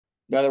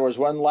Now, there was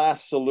one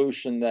last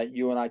solution that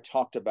you and I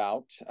talked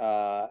about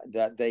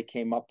that they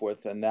came up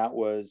with, and that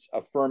was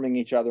affirming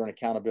each other and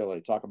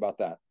accountability. Talk about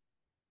that.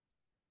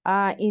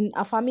 In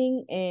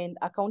affirming and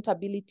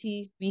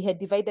accountability, we had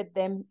divided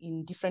them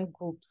in different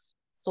groups.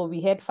 So we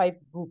had 5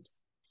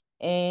 groups.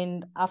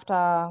 And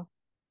after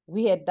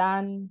we had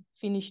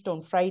finished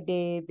on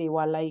Friday, they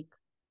were like,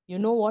 you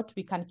know what,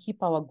 we can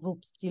keep our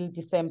groups till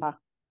December.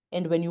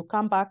 And when you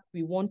come back,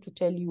 we want to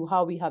tell you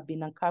how we have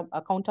been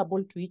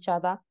accountable to each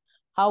other,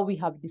 how we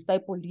have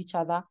discipled each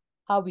other,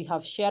 how we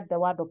have shared the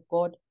word of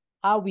God,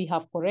 how we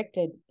have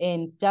corrected,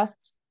 and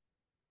just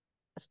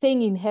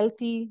staying in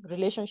healthy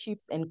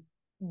relationships. And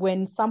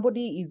when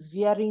somebody is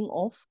veering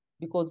off,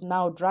 because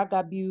now drug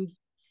abuse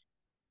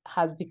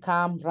has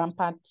become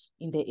rampant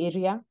in the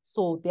area,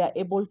 so they are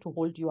able to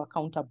hold you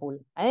accountable.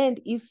 And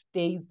if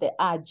there is the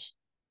urge,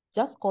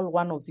 just call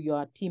one of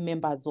your team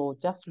members or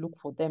just look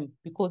for them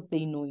because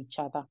they know each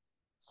other.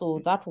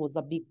 So that was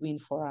a big win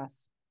for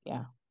us.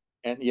 Yeah.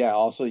 And yeah,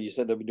 also you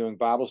said they'll be doing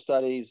Bible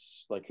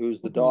studies, like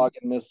who's the Mm-hmm. dog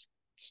in this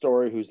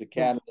story, who's the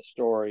cat Yeah. in the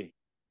story.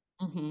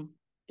 Mm-hmm.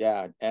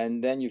 Yeah,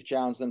 and then you've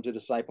challenged them to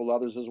disciple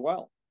others as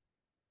well.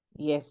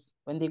 Yes.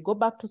 When they go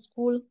back to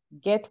school,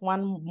 get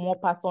one more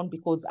person,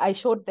 because I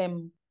showed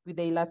them with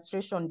the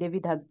illustration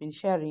David has been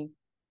sharing.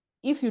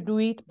 If you do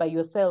it by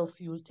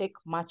yourself, you will take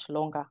much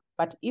longer.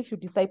 But if you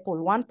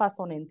disciple one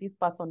person and this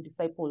person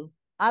disciple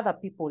other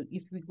people,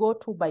 if we go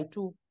 2 by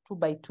 2, 2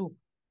 by 2,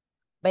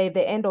 by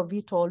the end of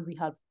it all, we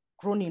have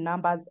grown in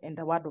numbers and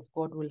the word of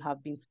God will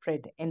have been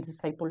spread and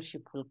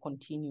discipleship will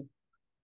continue.